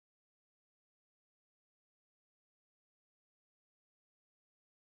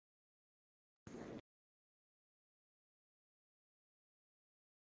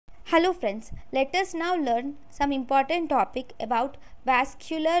Hello friends, let us now learn some important topic about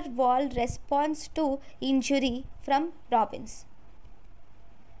vascular wall response to injury from Robbins.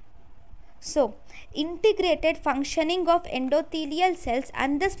 So, integrated functioning of endothelial cells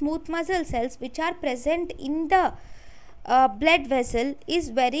and the smooth muscle cells which are present in the blood vessel is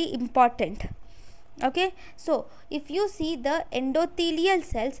very important. Okay, so if you see the endothelial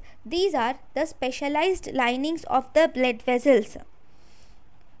cells, these are the specialized linings of the blood vessels.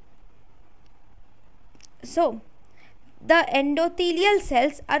 So, the endothelial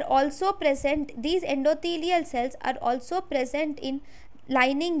cells are also present, these endothelial cells are also present in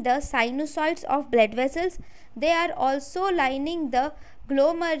lining the sinusoids of blood vessels. They are also lining the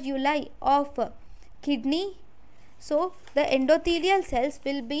glomeruli of kidney. So, the endothelial cells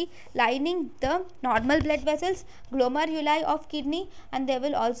will be lining the normal blood vessels, glomeruli of kidney, and they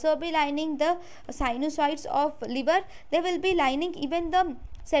will also be lining the sinusoids of liver. They will be lining even the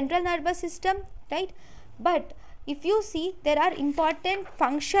central nervous system, right? But if you see, there are important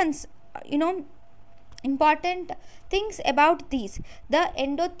functions, important things about these. The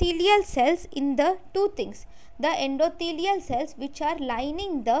endothelial cells in the two things. The endothelial cells which are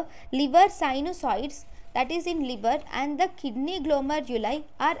lining the liver sinusoids, that is in liver, and the kidney glomeruli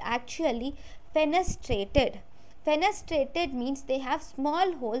are actually fenestrated. Fenestrated means they have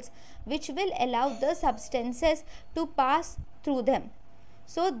small holes which will allow the substances to pass through them.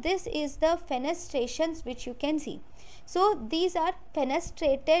 So this is the fenestrations which you can see. So these are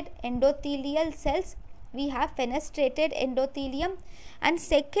fenestrated endothelial cells. We have fenestrated endothelium, and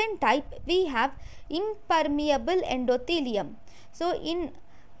second type we have impermeable endothelium. So in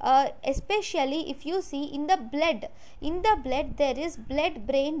especially if you see in the blood there is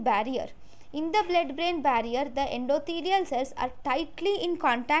blood-brain barrier. In the blood-brain barrier, the endothelial cells are tightly in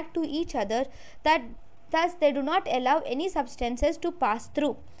contact to each other, thus they do not allow any substances to pass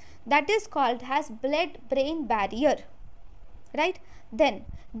through. That is called as blood-brain barrier, right? Then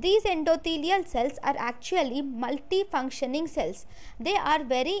these endothelial cells are actually multifunctioning cells. They are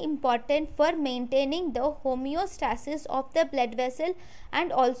very important for maintaining the homeostasis of the blood vessel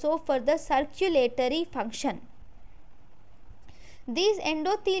and also for the circulatory function. These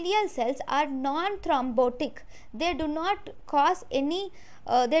endothelial cells are non-thrombotic. They do not cause any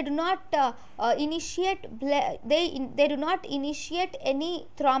they do not initiate any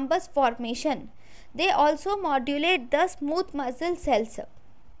thrombus formation. They also modulate the smooth muscle cells,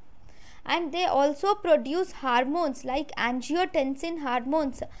 and they also produce hormones like angiotensin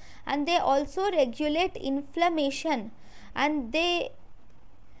hormones, and they also regulate inflammation. And they,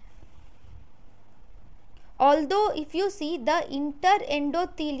 although if you see the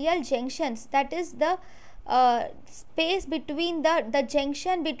interendothelial junctions, that is the space between the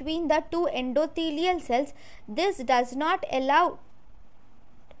junction between the two endothelial cells, this does not allow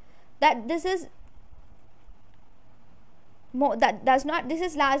that, this is this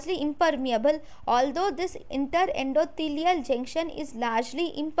is largely impermeable. Although this interendothelial junction is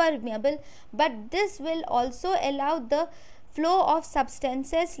largely impermeable, but this will also allow the flow of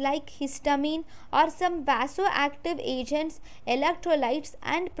substances like histamine or some vasoactive agents, electrolytes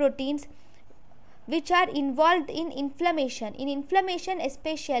and proteins which are involved in inflammation. In inflammation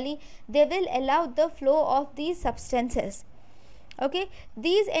especially, they will allow the flow of these substances. Okay,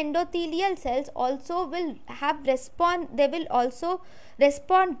 these endothelial cells also will they will also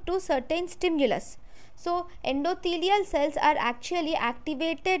respond to certain stimulus. So endothelial cells are actually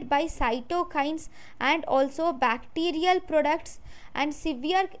activated by cytokines and also bacterial products, and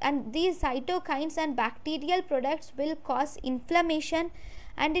these cytokines and bacterial products will cause inflammation,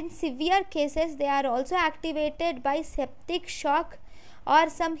 and in severe cases they are also activated by septic shock or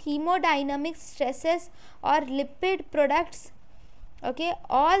some hemodynamic stresses or lipid products. Okay,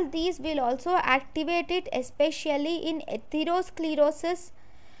 all these will also activate it, especially in atherosclerosis,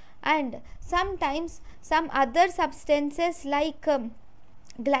 and sometimes some other substances like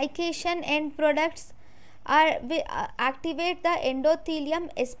glycation end products activate the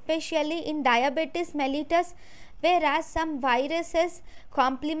endothelium, especially in diabetes mellitus, whereas some viruses,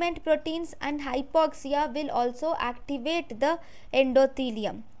 complement proteins and hypoxia will also activate the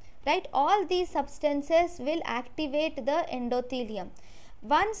endothelium, right? All these substances will activate the endothelium.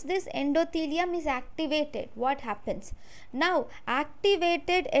 Once this endothelium is activated, what happens? Now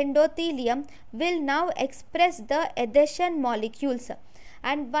activated endothelium will now express the adhesion molecules,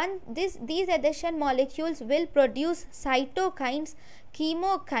 and these adhesion molecules will produce cytokines,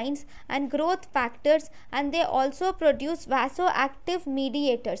 chemokines and growth factors, and they also produce vasoactive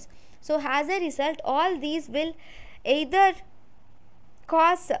mediators. So as a result, all these will either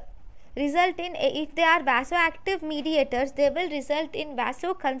cause result in, if they are vasoactive mediators, they will result in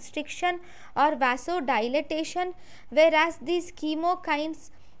vasoconstriction or vasodilatation, whereas these chemokines,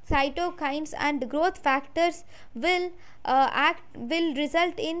 cytokines and growth factors will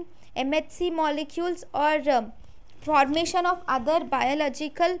result in MHC molecules or formation of other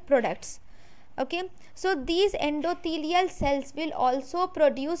biological products. Okay, so these endothelial cells will also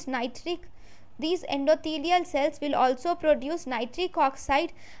produce nitric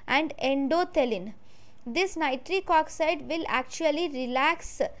oxide and endothelin. This nitric oxide will actually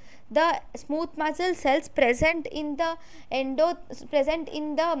relax the smooth muscle cells present in the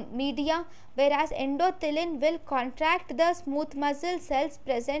media, whereas endothelin will contract the smooth muscle cells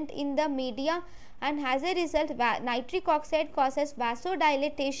present in the media, and as a result nitric oxide causes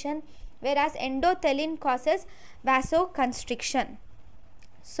vasodilatation, whereas endothelin causes vasoconstriction.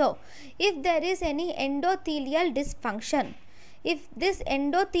 So if there is any endothelial dysfunction, if this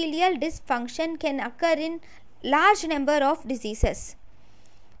endothelial dysfunction can occur in large number of diseases,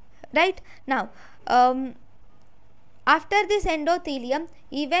 right? Now after this endothelium,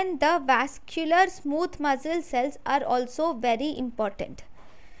 even the vascular smooth muscle cells are also very important.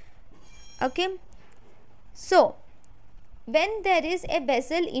 Okay, so when there is a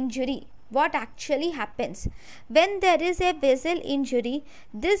vessel injury, what actually happens? When there is a vessel injury,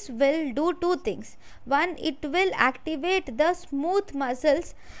 this will do two things. One, it will activate the smooth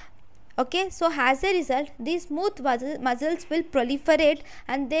muscles. Okay, so as a result, these smooth muscles will proliferate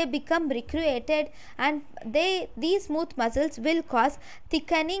and they become recruited, and these smooth muscles will cause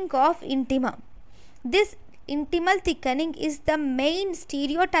thickening of intima. This intimal thickening is the main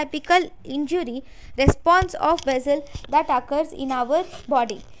stereotypical injury response of vessel that occurs in our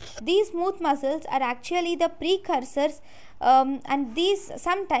body. These smooth muscles are actually the precursors, and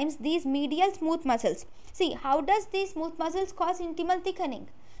sometimes these medial smooth muscles. See, how does these smooth muscles cause intimal thickening,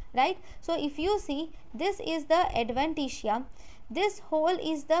 right? So if you see, this is the adventitia, this whole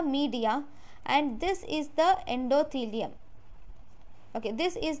is the media, and this is the endothelium. Okay,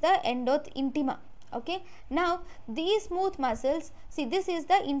 this is the intima. Okay, now these smooth muscles, see, this is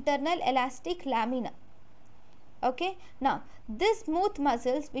the internal elastic lamina. Okay, now these smooth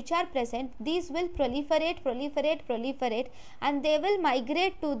muscles which are present, these will proliferate, and they will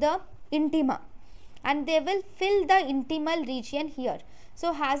migrate to the intima, and they will fill the intimal region here.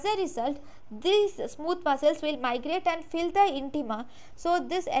 So as a result, these smooth muscles will migrate and fill the intima. So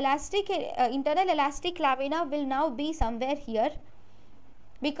this internal elastic lamina will now be somewhere here,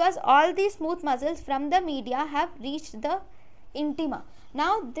 because all these smooth muscles from the media have reached the intima.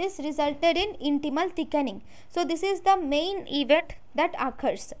 Now this resulted in intimal thickening. So this is the main event that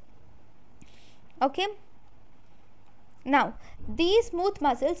occurs. Okay, now these smooth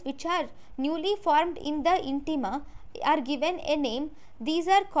muscles which are newly formed in the intima are given a name. These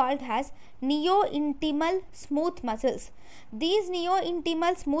are called as neo-intimal smooth muscles. These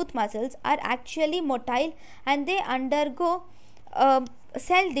neo-intimal smooth muscles are actually motile, and they undergo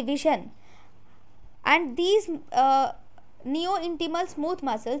cell division, and these neo-intimal smooth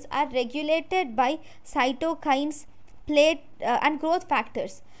muscles are regulated by cytokines, and growth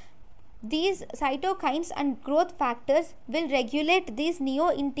factors. These cytokines and growth factors will regulate these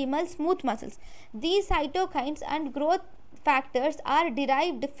neo-intimal smooth muscles. These cytokines and growth factors are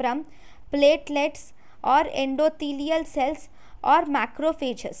derived from platelets or endothelial cells or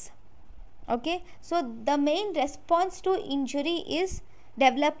macrophages. Okay, so the main response to injury is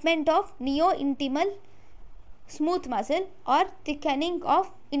development of neo-intimal smooth muscle or thickening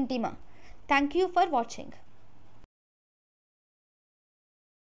of intima. Thank you for watching.